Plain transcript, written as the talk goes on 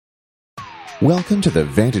Welcome to The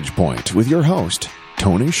Vantage Point with your host,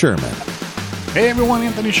 Tony Sherman. Hey everyone,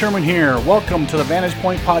 Anthony Sherman here. Welcome to the Vantage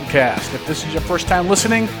Point Podcast. If this is your first time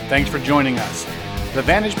listening, thanks for joining us. The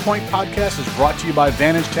Vantage Point Podcast is brought to you by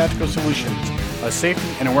Vantage Tactical Solutions, a safety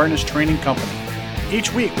and awareness training company.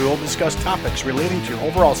 Each week we will discuss topics relating to your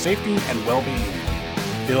overall safety and well-being.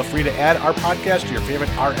 Feel free to add our podcast to your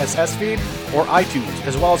favorite RSS feed or iTunes,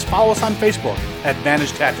 as well as follow us on Facebook at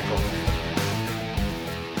Vantage Tactical.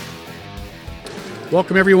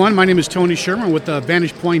 Welcome, everyone. My name is Tony Sherman with the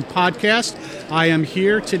Vantage Point Podcast. I am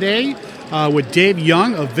here today with Dave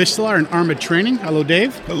Young of Vistelar and Armad Training. Hello,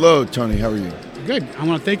 Dave. Hello, Tony. How are you? Good. I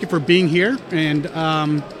want to thank you for being here. And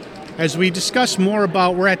as we discuss more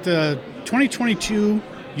about, we're at the 2022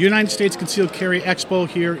 United States Concealed Carry Expo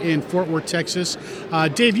here in Fort Worth, Texas.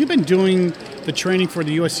 Dave, you've been doing the training for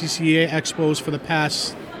the USCCA Expos for the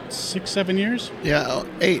past 6-7 years? Yeah,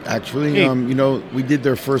 8 actually. 8. We did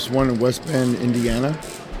their first one in West Bend, Indiana.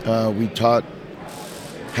 We taught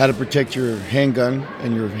how to protect your handgun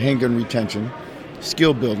and your handgun retention,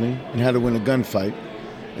 skill building, and how to win a gunfight.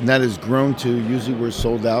 And that has grown to usually we're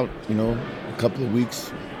sold out, a couple of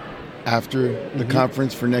weeks after the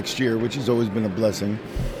conference for next year, which has always been a blessing.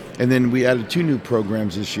 And then we added 2 new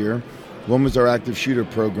programs this year. One was our active shooter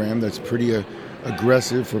program that's pretty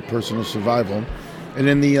aggressive for personal survival. And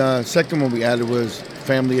then the second one we added was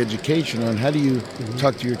family education on how do you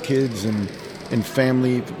talk to your kids and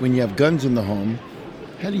family when you have guns in the home.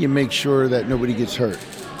 How do you make sure that nobody gets hurt?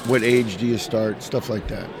 What age do you start? Stuff like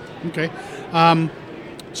that. Okay.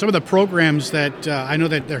 Some of the programs that I know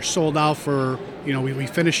that they're sold out for, we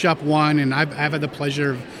finished up one, and I've had the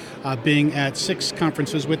pleasure of being at 6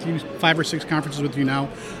 conferences with you, 5 or 6 conferences with you now,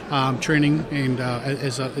 training and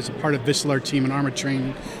as a part of Vistelar team and Armad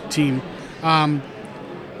training team.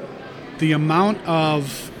 The amount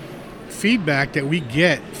of feedback that we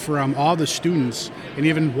get from all the students, and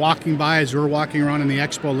even walking by as we're walking around in the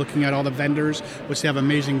expo looking at all the vendors, which they have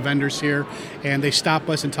amazing vendors here, and they stop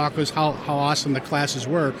us and talk to us how awesome the classes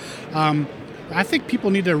were. I think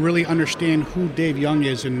people need to really understand who Dave Young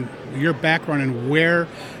is and your background and where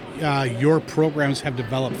your programs have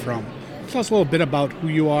developed from. Tell us a little bit about who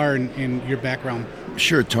you are and your background.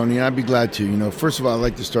 Sure, Tony. I'd be glad to. First of all, I'd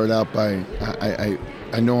like to start out by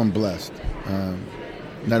I know I'm blessed,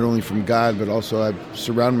 not only from God, but also I've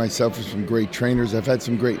surrounded myself with some great trainers. I've had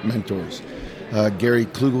some great mentors. Gary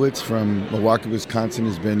Klugowitz from Milwaukee, Wisconsin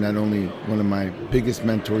has been not only one of my biggest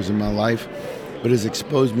mentors in my life, but has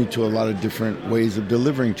exposed me to a lot of different ways of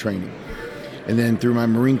delivering training. And then through my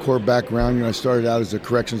Marine Corps background, I started out as a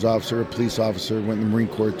corrections officer, a police officer, went in the Marine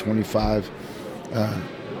Corps at 25.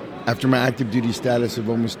 After my active duty status of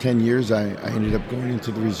almost 10 years, I ended up going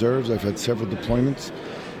into the reserves. I've had several deployments.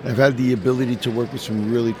 I've had the ability to work with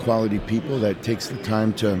some really quality people that takes the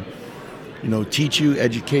time to, teach you,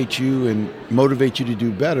 educate you, and motivate you to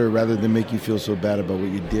do better rather than make you feel so bad about what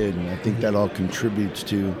you did. And I think that all contributes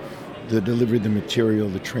to the delivery of the material,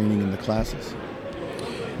 the training, and the classes.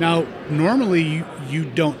 Now, normally you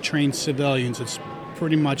don't train civilians. It's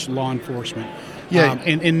pretty much law enforcement. Yeah.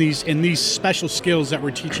 In these special skills that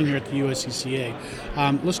we're teaching here at the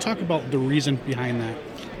USCCA. Let's talk about the reason behind that.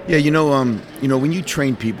 Yeah, when you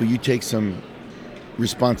train people, you take some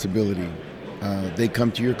responsibility. They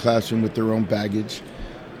come to your classroom with their own baggage.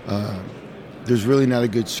 There's really not a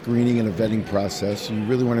good screening and a vetting process. You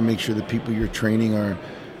really want to make sure the people you're training are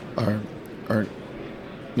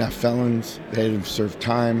not felons, they have served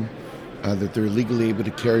time, that they're legally able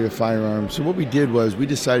to carry a firearm. So what we did was we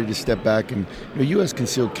decided to step back and, U.S.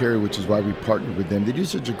 Concealed Carry, which is why we partnered with them, they do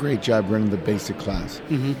such a great job running the basic class.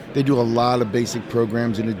 Mm-hmm. They do a lot of basic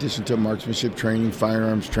programs in addition to marksmanship training,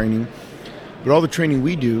 firearms training. But all the training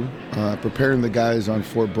we do, preparing the guys on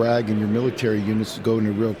Fort Bragg and your military units to go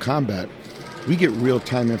into real combat, we get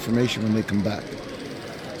real-time information when they come back.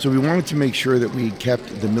 So we wanted to make sure that we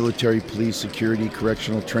kept the military, police, security,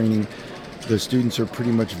 correctional training. The students are pretty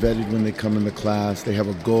much vetted when they come in the class. They have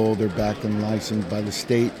a goal. They're backed and licensed by the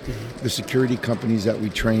state, the security companies that we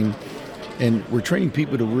train. And we're training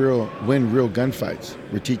people to win real gunfights.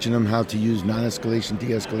 We're teaching them how to use non-escalation,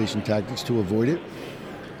 de-escalation tactics to avoid it.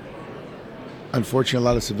 Unfortunately, a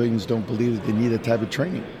lot of civilians don't believe that they need that type of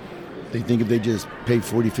training. They think if they just pay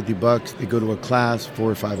 $40, $50, they go to a class, 4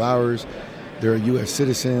 or 5 hours, they're a U.S.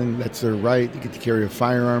 citizen, that's their right, they get to carry a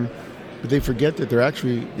firearm. But they forget that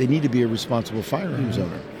they need to be a responsible firearms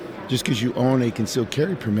owner. Just because you own a concealed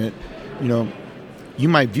carry permit, you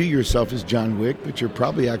might view yourself as John Wick, but you're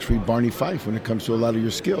probably actually Barney Fife when it comes to a lot of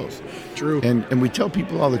your skills. True. And we tell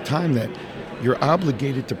people all the time that you're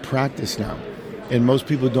obligated to practice now. And most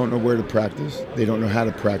people don't know where to practice. They don't know how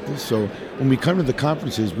to practice. So when we come to the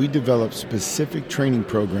conferences, we develop specific training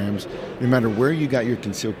programs. No matter where you got your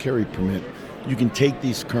concealed carry permit, you can take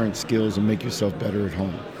these current skills and make yourself better at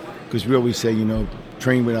home. Because we always say,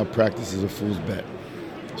 train without practice is a fool's bet.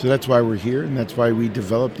 So that's why we're here, and that's why we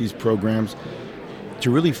develop these programs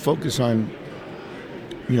to really focus on,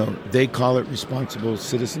 they call it responsible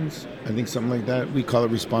citizens, I think something like that. We call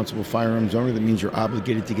it responsible firearms owner. That means you're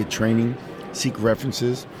obligated to get training, seek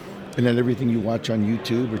references, and that everything you watch on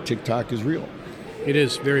YouTube or TikTok is real. It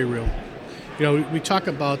is very real. We talk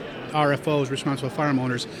about RFOs, responsible firearm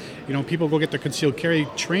owners. People go get their concealed carry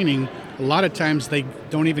training. A lot of times they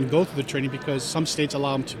don't even go through the training because some states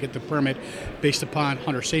allow them to get the permit based upon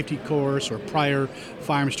hunter safety course or prior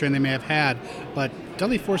firearms training they may have had. But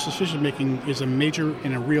deadly force decision making is a major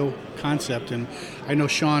and a real concept. And I know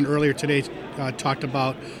Sean earlier today talked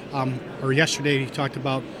about, or yesterday he talked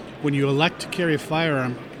about, when you elect to carry a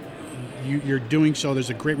firearm, you're doing so,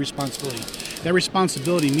 there's a great responsibility. That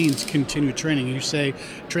responsibility means continued training. You say,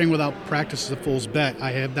 training without practice is a fool's bet.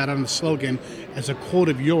 I have that on the slogan as a quote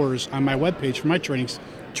of yours on my webpage for my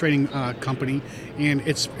training company, and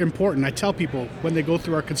it's important. I tell people when they go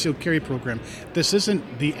through our concealed carry program, this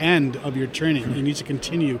isn't the end of your training. You need to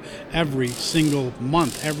continue every single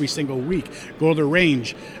month, every single week. Go to the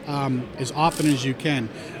range as often as you can.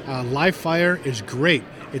 Live fire is great.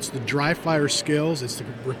 It's the dry fire skills. It's the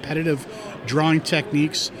repetitive drawing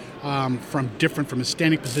techniques from a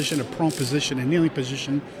standing position, a prone position, a kneeling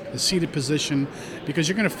position, a seated position, because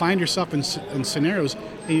you're going to find yourself in scenarios.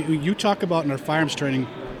 You talk about in our firearms training,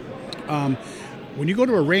 when you go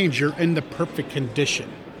to a range, you're in the perfect condition.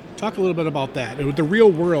 Talk a little bit about that, the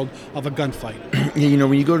real world of a gunfight.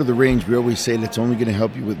 When you go to the range, we always say that's only going to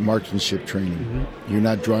help you with marksmanship training. Mm-hmm. You're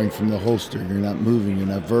not drawing from the holster. You're not moving. You're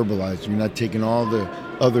not verbalizing. You're not taking all the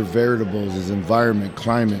other variables as environment,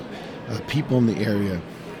 climate, people in the area.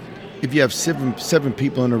 If you have seven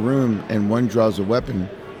people in a room and one draws a weapon,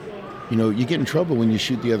 you get in trouble when you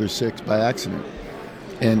shoot the other 6 by accident.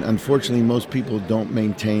 And unfortunately, most people don't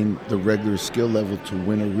maintain the regular skill level to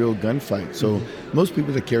win a real gunfight. So most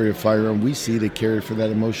people that carry a firearm, we see they carry it for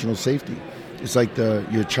that emotional safety. It's like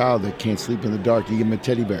your child that can't sleep in the dark. You give them a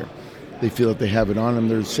teddy bear. They feel that they have it on them,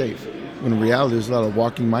 they're safe. When in reality, there's a lot of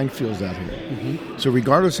walking minefields out here. Mm-hmm. So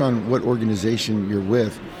regardless on what organization you're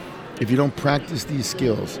with, if you don't practice these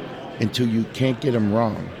skills until you can't get them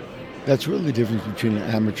wrong, that's really the difference between an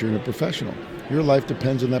amateur and a professional. Your life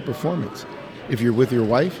depends on that performance. If you're with your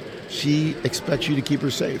wife, she expects you to keep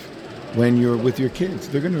her safe. When you're with your kids,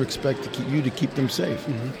 they're going to expect you to keep them safe.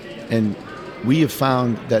 Mm-hmm. And we have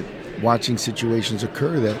found that watching situations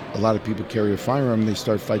occur that a lot of people carry a firearm and they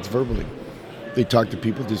start fights verbally. They talk to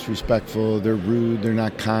people disrespectful, they're rude, they're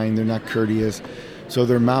not kind, they're not courteous. So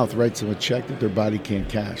their mouth writes them a check that their body can't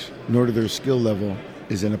cash, nor do their skill level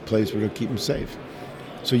is in a place where they'll keep them safe.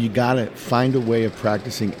 So you got to find a way of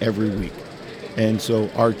practicing every week. And so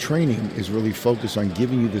our training is really focused on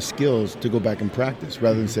giving you the skills to go back and practice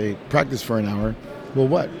rather than say, practice for an hour. Well,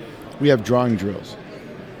 what? We have drawing drills,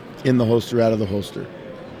 in the holster, out of the holster.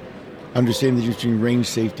 Understanding the difference between range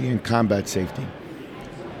safety and combat safety.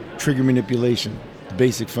 Trigger manipulation, the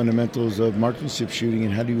basic fundamentals of marksmanship shooting,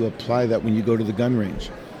 and how do you apply that when you go to the gun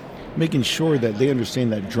range. Making sure that they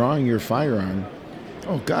understand that drawing your firearm,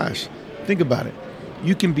 oh gosh, think about it.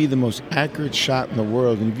 You can be the most accurate shot in the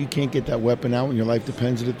world, and if you can't get that weapon out when your life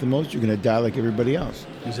depends on it the most, you're going to die like everybody else.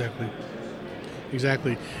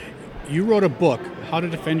 Exactly. You wrote a book, How to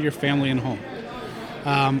Defend Your Family and Home.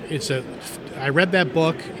 I read that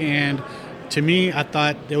book, and to me, I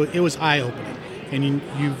thought it was eye-opening. And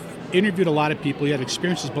you've interviewed a lot of people, you had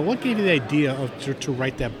experiences, but what gave you the idea to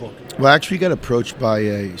write that book? Well, I actually got approached by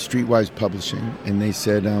Streetwise Publishing, and they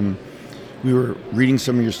said, we were reading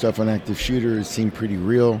some of your stuff on active shooter. It seemed pretty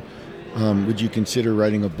real. Would you consider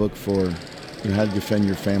writing a book for how to defend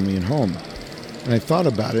your family and home? And I thought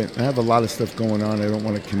about it. I have a lot of stuff going on. I don't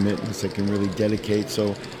want to commit unless I can really dedicate.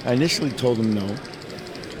 So I initially told them no.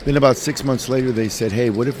 Then about 6 months later, they said, hey,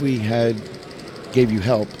 what if we gave you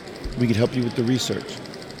help? We could help you with the research.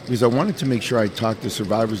 Because I wanted to make sure I talked to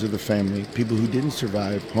survivors of the family, people who didn't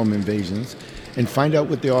survive home invasions, and find out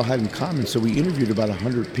what they all had in common. So we interviewed about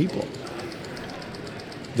 100 people.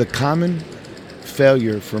 The common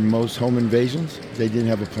failure for most home invasions, they didn't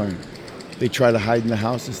have a plan. They tried to hide in the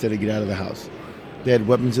house instead of get out of the house. They had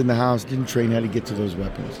weapons in the house, didn't train how to get to those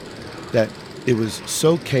weapons. That it was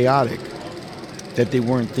so chaotic that they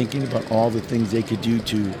weren't thinking about all the things they could do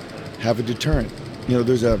to have a deterrent.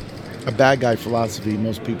 There's a bad guy philosophy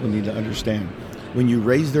most people need to understand. When you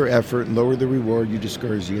raise their effort and lower the reward, you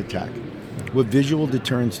discourage the attack. What visual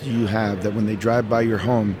deterrence do you have that when they drive by your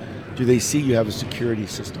home, do they see you have a security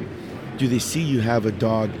system? Do they see you have a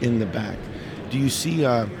dog in the back? Do you see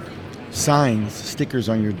signs, stickers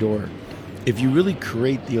on your door? If you really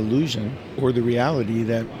create the illusion or the reality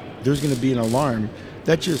that there's going to be an alarm,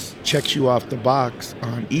 that just checks you off the box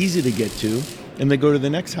on easy to get to, and they go to the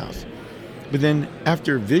next house. But then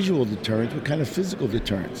after visual deterrence, what kind of physical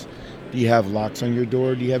deterrence? Do you have locks on your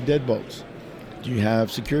door? Do you have deadbolts? Do you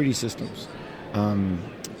have security systems?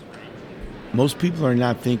 Most people are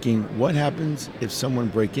not thinking, what happens if someone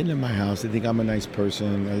break into my house? They think I'm a nice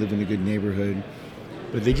person, I live in a good neighborhood.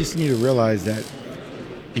 But they just need to realize that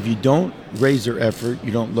if you don't raise their effort,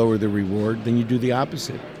 you don't lower the reward, then you do the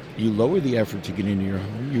opposite. You lower the effort to get into your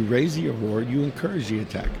home, you raise the reward, you encourage the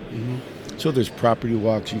attack. Mm-hmm. So there's property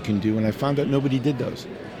walks you can do, and I found out nobody did those.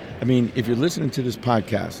 I mean, if you're listening to this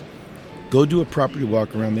podcast, go do a property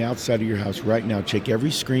walk around the outside of your house right now. Check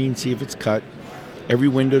every screen, see if it's cut, every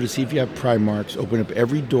window to see if you have pry marks, open up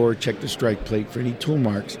every door, check the strike plate for any tool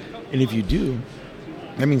marks. And if you do,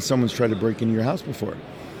 that means someone's tried to break into your house before.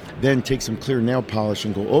 Then take some clear nail polish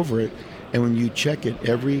and go over it. And when you check it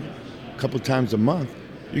every couple times a month,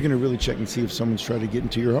 you're going to really check and see if someone's tried to get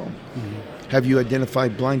into your home. Mm-hmm. Have you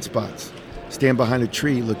identified blind spots? Stand behind a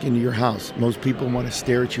tree, look into your house. Most people want to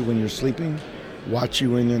stare at you when you're sleeping, watch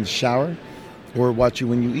you when you're in the shower, or watch you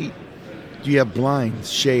when you eat. Do you have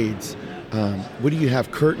blinds, shades? What do you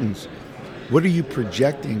have, curtains? What are you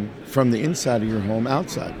projecting from the inside of your home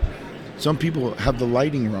outside? Some people have the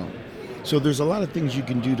lighting wrong. So there's a lot of things you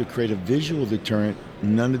can do to create a visual deterrent.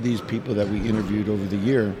 None of these people that we interviewed over the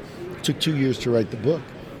year, took 2 years to write the book,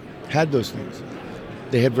 had those things.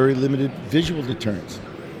 They had very limited visual deterrence.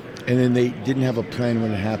 And then they didn't have a plan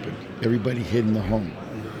when it happened. Everybody hid in the home.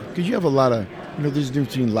 Because you have a lot of, there's a difference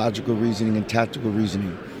between logical reasoning and tactical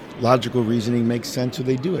reasoning. Logical reasoning makes sense, so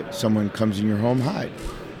they do it. Someone comes in your home, hide.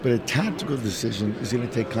 But a tactical decision is going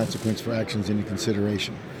to take consequence for actions into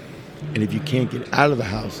consideration. And if you can't get out of the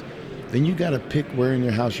house, then you got to pick where in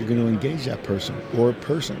your house you're going to engage that person or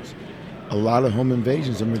persons. A lot of home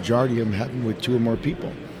invasions, a majority of them happen with 2 or more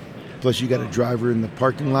people. Plus you got a driver in the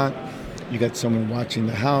parking lot, you got someone watching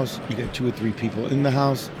the house, you got 2 or 3 people in the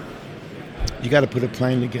house. You got to put a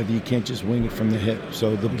plan together. You can't just wing it from the hip.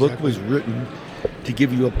 So the book was written to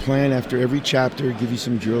give you a plan after every chapter, give you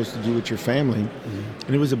some drills to do with your family. Mm-hmm.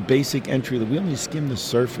 And it was a basic entry. We only skimmed the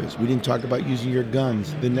surface. We didn't talk about using your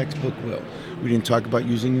guns. The next book will. We didn't talk about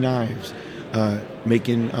using knives,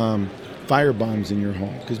 making fire bombs in your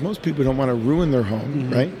home. Because most people don't want to ruin their home,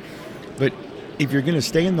 mm-hmm. right? But if you're going to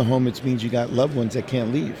stay in the home, it means you got loved ones that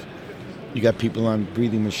can't leave. You got people on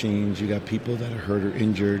breathing machines. You got people that are hurt or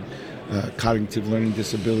injured. Cognitive learning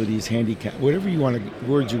disabilities, handicap, whatever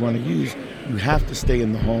words you want to use, you have to stay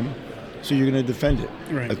in the home, so you're going to defend it.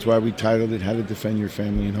 Right. That's why we titled it How to Defend Your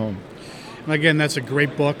Family and Home. And again, that's a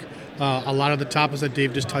great book. A lot of the topics that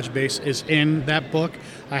Dave just touched base is in that book.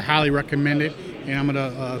 I highly recommend it, and I'm going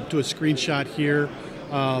to do a screenshot here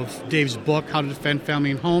of Dave's book, How to Defend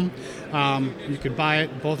Family and Home. You can buy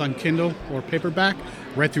it both on Kindle or paperback,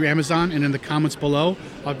 right through Amazon, and in the comments below,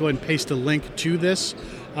 I'll go ahead and paste a link to this.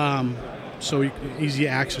 So easy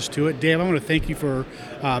access to it. Dave, I want to thank you for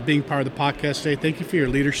being part of the podcast today. Thank you for your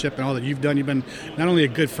leadership and all that you've done. You've been not only a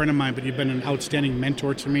good friend of mine, but you've been an outstanding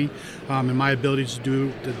mentor to me in my ability to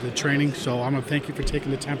do the training. So I want to thank you for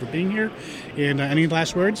taking the time for being here. And any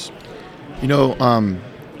last words?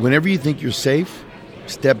 Whenever you think you're safe,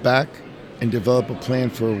 step back and develop a plan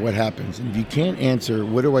for what happens. And if you can't answer,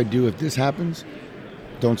 what do I do if this happens?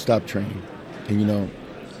 Don't stop training. And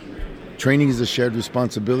training is a shared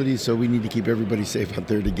responsibility, so we need to keep everybody safe out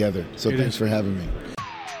there together. So thanks for having me.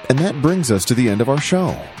 And that brings us to the end of our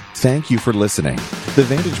show. Thank you for listening. The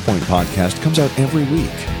Vantage Point podcast comes out every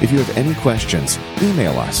week. If you have any questions,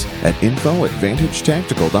 email us at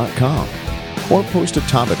info@vantagetactical.com or post a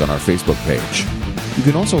topic on our Facebook page. You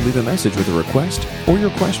can also leave a message with a request or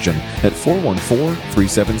your question at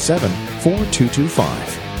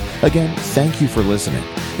 414-377-4225. Again, thank you for listening,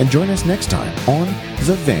 and join us next time on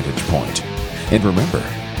The Vantage Point. And remember,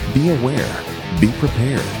 be aware, be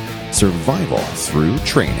prepared, survival through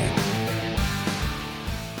training.